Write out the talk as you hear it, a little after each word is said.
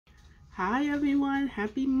Hi everyone,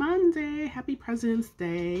 happy Monday, happy President's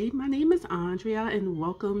Day. My name is Andrea and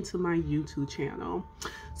welcome to my YouTube channel.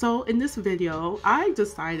 So in this video, I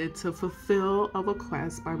decided to fulfill a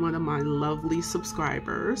request by one of my lovely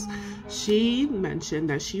subscribers. She mentioned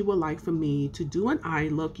that she would like for me to do an eye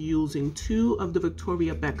look using two of the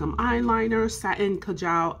Victoria Beckham eyeliners, Satin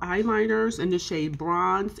Kajal eyeliners in the shade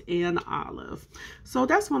Bronze and Olive. So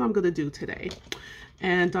that's what I'm going to do today.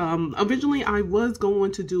 And originally I was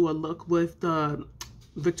going to do a look with the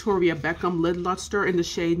Victoria Beckham lid luster in the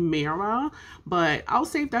shade Mira, but I'll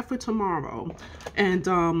save that for tomorrow. And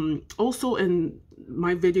also in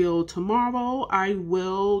my video tomorrow, I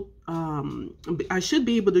should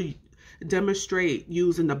be able to demonstrate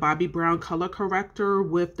using the Bobbi Brown color corrector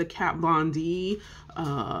with the Kat Von D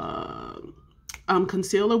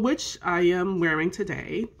concealer, which I am wearing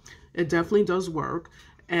today. It definitely does work.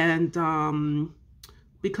 And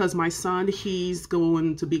because my son, he's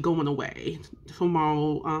going to be going away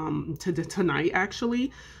tomorrow, tonight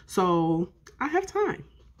actually. So I have time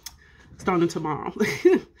starting tomorrow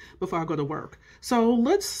before I go to work. So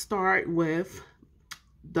let's start with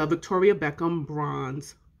the Victoria Beckham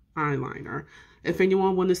Bronze eyeliner. If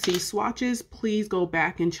anyone want to see swatches, please go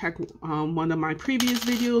back and check one of my previous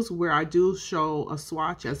videos where I do show a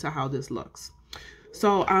swatch as to how this looks.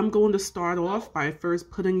 So I'm going to start off by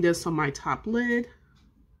first putting this on my top lid.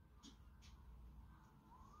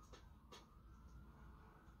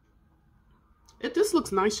 This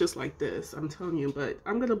looks nice just like this, I'm telling you, but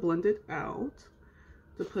I'm going to blend it out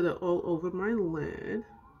to put it all over my lid.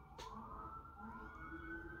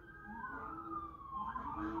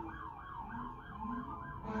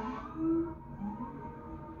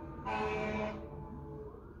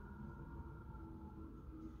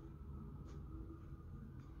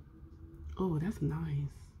 Oh, that's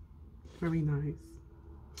nice. Very nice.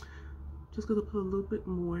 Just going to put a little bit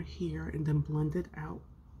more here and then blend it out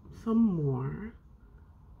some more.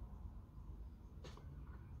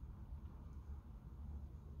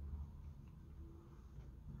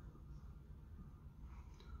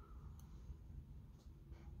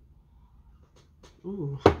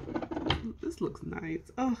 Ooh, this looks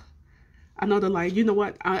nice. Oh, I know the light. You know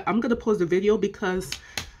what? I'm going to pause the video because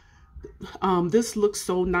this looks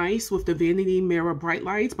so nice with the vanity mirror bright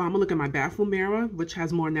lights, but I'm going to look at my bathroom mirror, which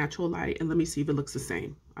has more natural light, and let me see if it looks the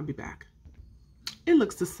same. I'll be back. It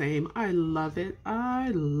looks the same. I love it.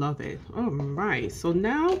 I love it. All right. So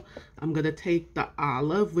now I'm going to take the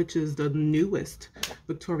Olive, which is the newest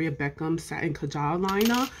Victoria Beckham Satin Kajal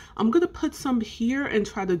liner. I'm going to put some here and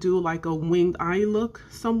try to do like a winged eye look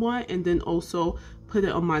somewhat, and then also put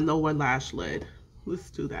it on my lower lash lid.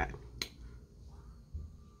 Let's do that.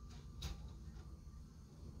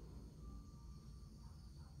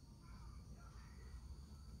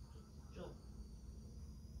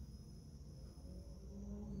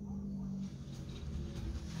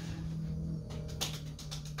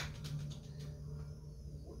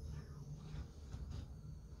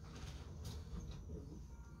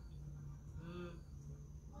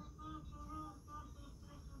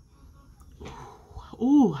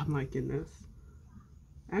 Ooh, I'm liking this.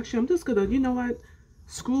 Actually, I'm just gonna, you know what?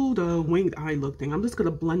 Screw the winged eye look thing. I'm just gonna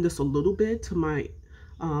blend this a little bit to my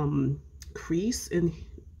crease in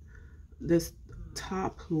this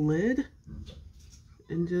top lid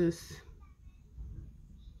and just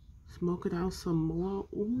smoke it out some more.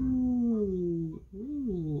 Ooh,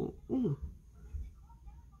 ooh, ooh.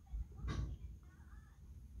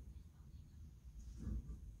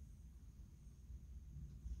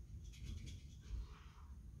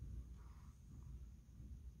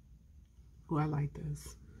 Oh, I like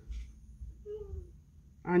this.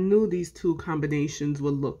 I knew these two combinations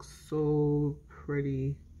would look so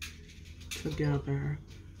pretty together.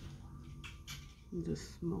 I'm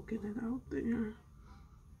just smoking it out there.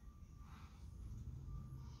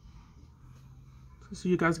 So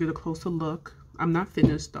you guys get a closer look. I'm not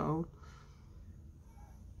finished though.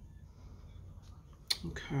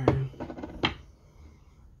 Okay.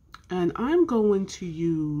 And I'm going to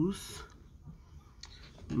use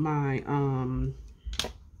my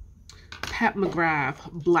Pat McGrath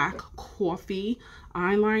Black Coffee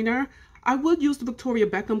eyeliner. I would use the Victoria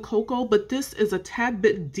Beckham Cocoa, but this is a tad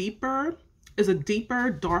bit deeper. Is a deeper,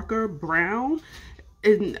 darker brown.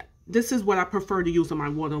 And this is what I prefer to use on my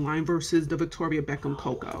waterline versus the Victoria Beckham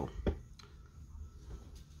Cocoa.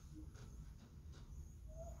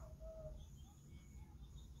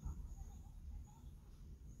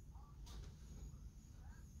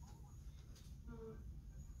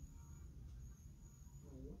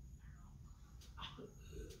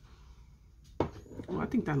 Oh, I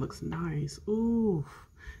think that looks nice. Ooh.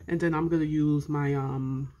 And then I'm gonna use my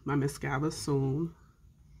my mascara soon.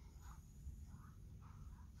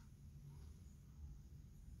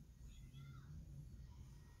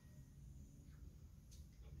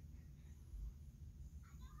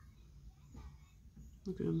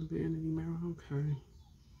 Look at the vanity mirror. Okay.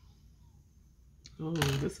 Oh,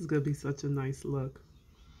 this is gonna be such a nice look.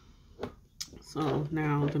 So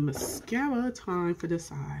now the mascara time for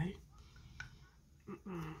this eye.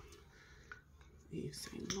 Leave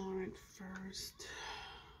St. Laurent first.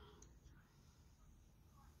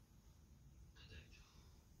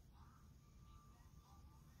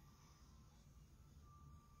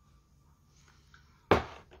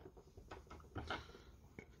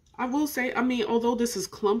 I will say, I mean, although this is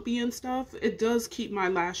clumpy and stuff, it does keep my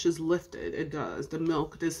lashes lifted. It does.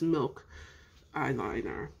 This milk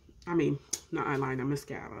eyeliner. I mean, not eyeliner,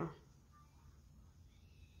 mascara.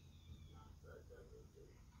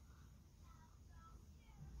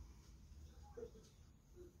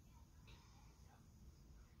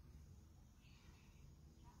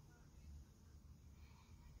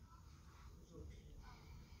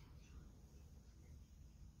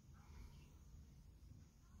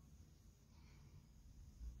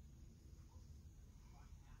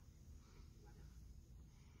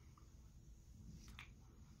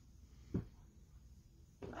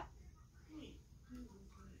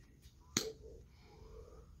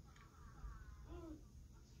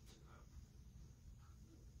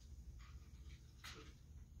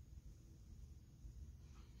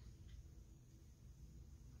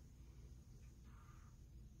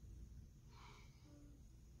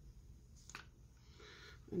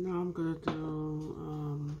 And now I'm gonna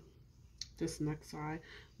do this next eye.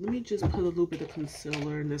 Let me just put a little bit of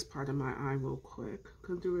concealer in this part of my eye real quick,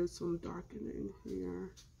 because there is some darkening here.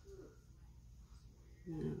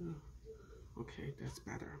 Yeah. Okay, that's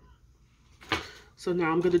better. So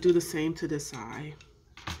now I'm gonna do the same to this eye,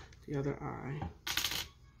 the other eye.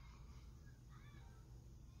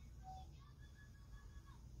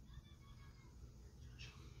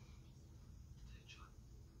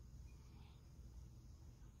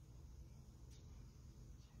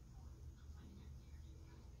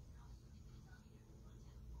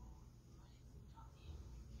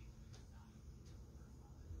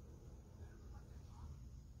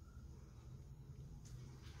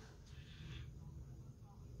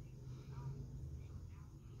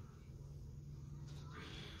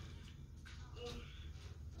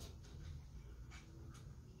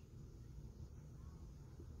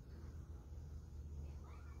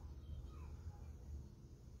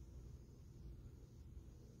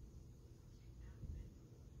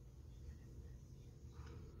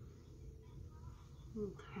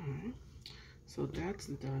 Okay, so that's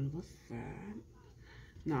done with that.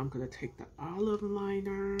 Now I'm gonna take the olive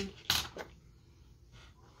liner.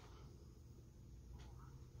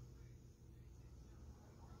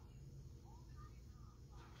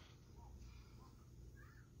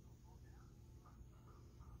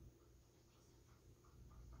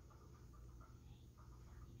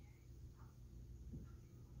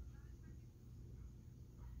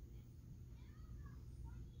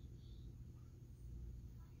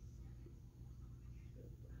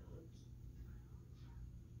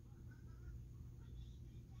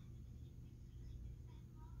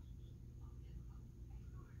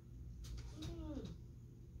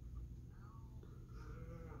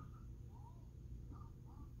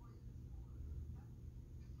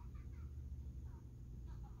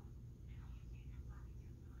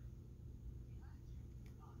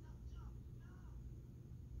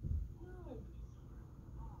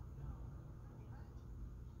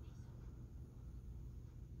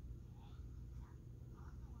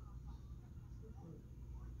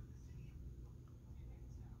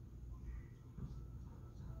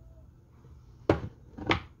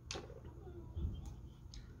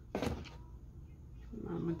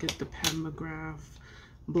 I'm gonna get the Pat McGrath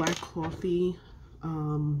Black Coffee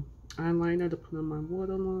eyeliner to put on my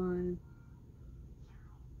waterline.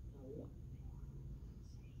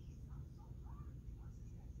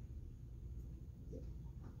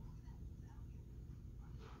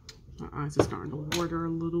 My eyes are starting to water a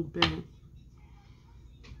little bit.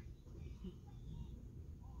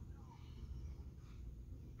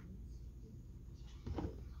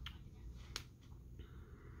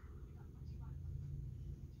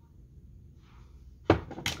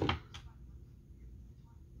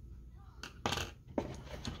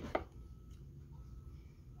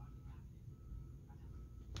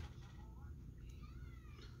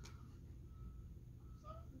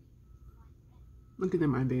 Looking at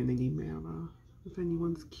my vanity mirror, if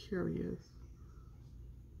anyone's curious.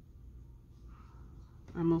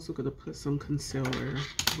 I'm also going to put some concealer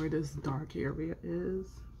where this dark area is.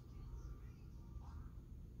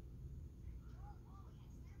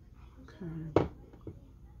 Okay.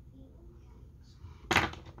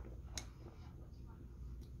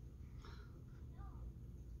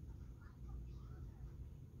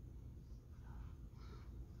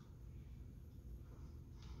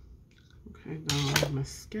 Okay, now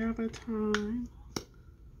mascara time.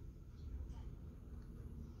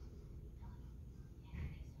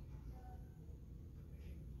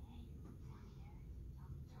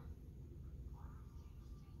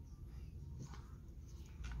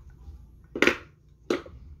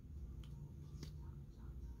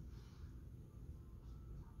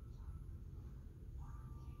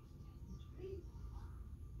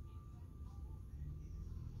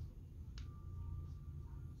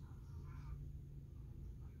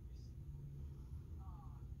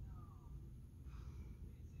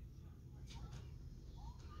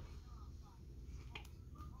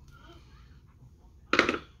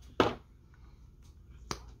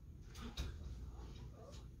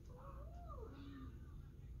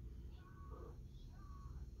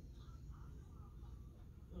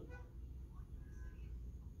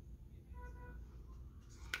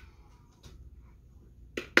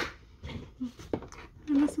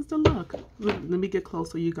 And this is the look. Let me get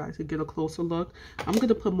closer so you guys can get a closer look. I'm going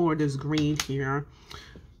to put more of this green here.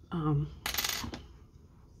 And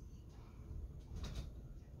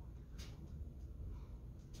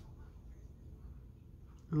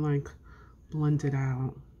like blend it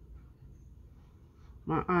out.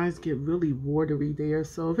 My eyes get really watery there,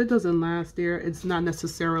 so if it doesn't last there, it's not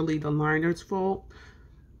necessarily the liner's fault.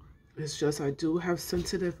 It's just I do have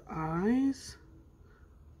sensitive eyes.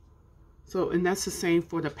 So, and that's the same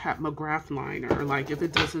for the Pat McGrath liner. Like if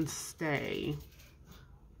it doesn't stay,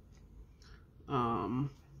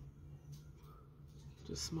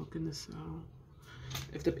 just smoking this out.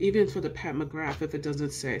 Even for the Pat McGrath, if it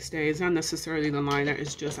doesn't stay, it's not necessarily the liner.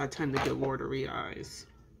 It's just I tend to get watery eyes.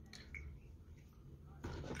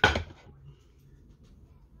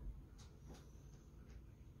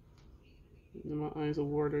 My eyes are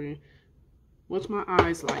watery. Once my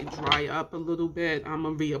eyes like dry up a little bit, I'm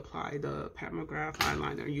gonna reapply the Pat McGrath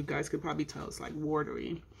eyeliner. You guys could probably tell it's like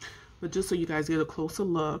watery, but just so you guys get a closer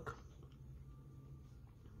look.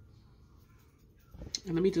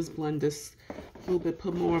 And let me just blend this a little bit,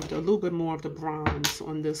 put more of the, a little bit more of the bronze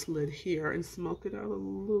on this lid here and smoke it out a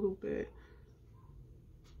little bit.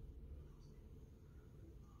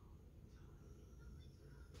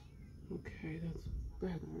 Okay, that's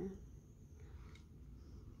better.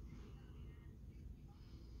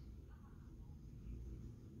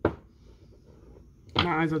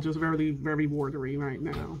 My eyes are just very, very watery right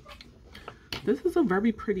now. This is a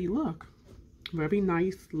very pretty look. Very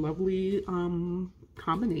nice, lovely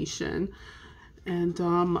combination. And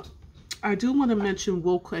I do want to mention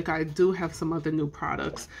real quick, I do have some other new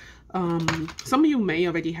products. Some of you may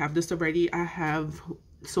already have this already. I have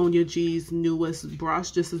Sonia G's newest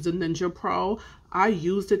brush. This is the Ninja Pro. I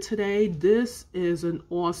used it today. This is an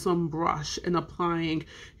awesome brush in applying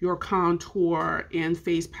your contour and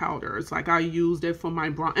face powders. Like I used it for my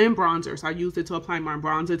bronzers. I used it to apply my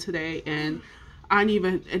bronzer today, and I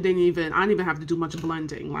didn't even have to do much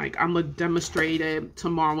blending. Like I'm gonna demonstrate it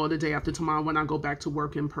tomorrow or the day after tomorrow when I go back to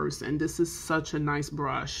work in person. This is such a nice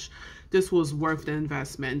brush. This was worth the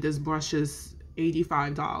investment. This brush is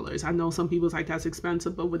 $85. I know some people's like that's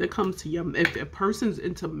expensive, but when it comes to if a person's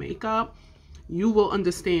into makeup, you will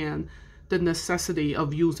understand the necessity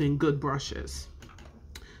of using good brushes.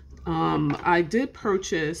 I did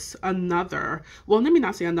purchase another, well, let me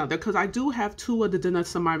not say another, because I do have two of the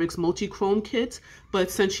Danessa Myricks multi-chrome kits, but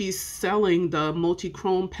since she's selling the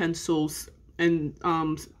multi-chrome pencils and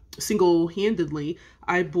single-handedly,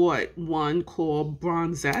 I bought one called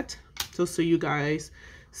Bronzette, just so you guys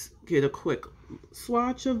get a quick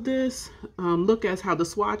swatch of this. Look at how the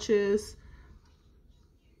swatch is.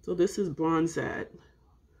 So this is Bronzette.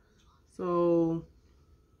 So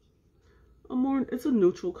it's a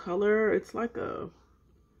neutral color. It's like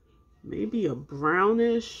maybe a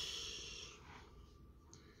brownish.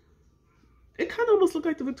 It kind of almost looked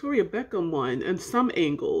like the Victoria Beckham one in some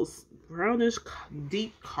angles. Brownish,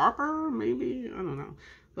 deep copper, maybe. I don't know.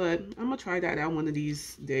 But I'm gonna try that out one of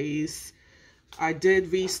these days. I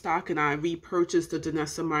did restock and I repurchased the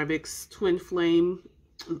Danessa Myricks Twin Flame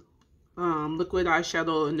liquid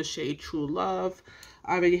eyeshadow in the shade True Love.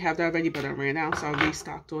 I already have that already, but I ran out, so I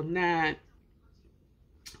restocked on that.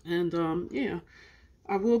 And yeah,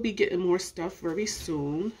 I will be getting more stuff very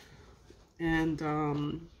soon. And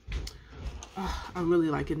I'm really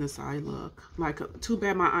liking this eye look. Like, too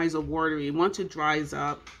bad my eyes are watery. Once it dries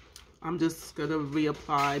up, I'm just gonna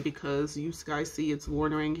reapply because you guys see it's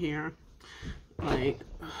watering here. Like,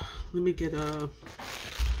 let me get maybe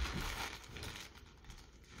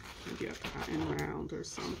a cotton round or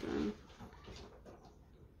something.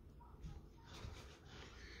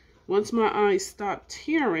 Once my eyes stop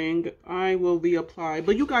tearing, I will reapply.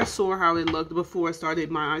 But you guys saw how it looked before I started.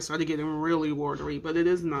 My eyes started getting really watery, but it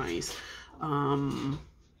is nice. I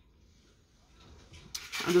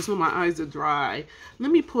just want my eyes to dry.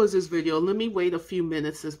 Let me pause this video. Let me wait a few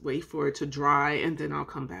minutes, just wait for it to dry, and then I'll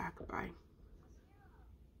come back. Bye.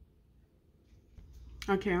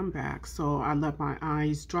 Okay, I'm back. So I let my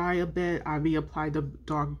eyes dry a bit. I reapplied the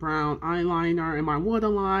dark brown eyeliner in my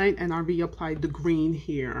waterline, and I reapplied the green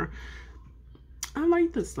here. I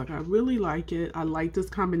like this look. I really like it. I like this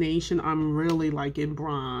combination. I'm really liking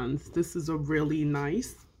bronze. This is a really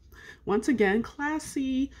nice, once again,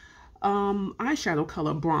 classy eyeshadow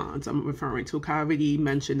color, bronze I'm referring to. I already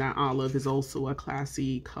mentioned that olive is also a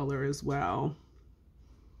classy color as well.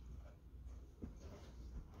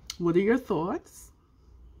 What are your thoughts?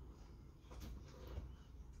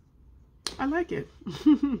 I like it.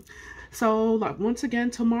 So like, once again,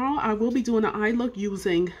 tomorrow I will be doing an eye look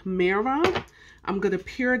using Mira. I'm going to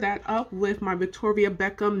pair that up with my Victoria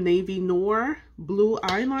Beckham Navy Noir blue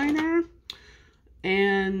eyeliner.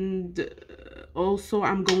 And also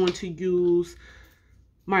I'm going to use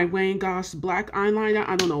my Wayne Goss black eyeliner.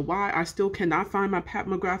 I don't know why. I still cannot find my Pat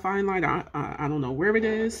McGrath eyeliner. I don't know where it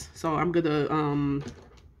is. So I'm going to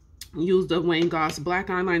use the Wayne Goss black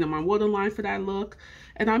eyeliner in my waterline for that look.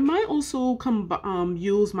 And I might also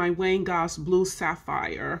use my Wayne Goss blue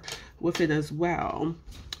sapphire with it as well.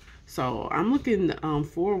 So I'm looking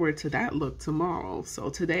forward to that look tomorrow. So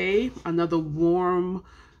today, another warm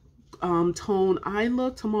tone eye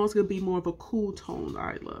look. Tomorrow's gonna be more of a cool toned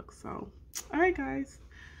eye look. So, all right, guys,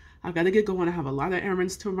 I gotta get going. I have a lot of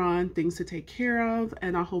errands to run, things to take care of,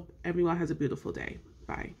 and I hope everyone has a beautiful day.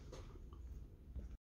 Bye.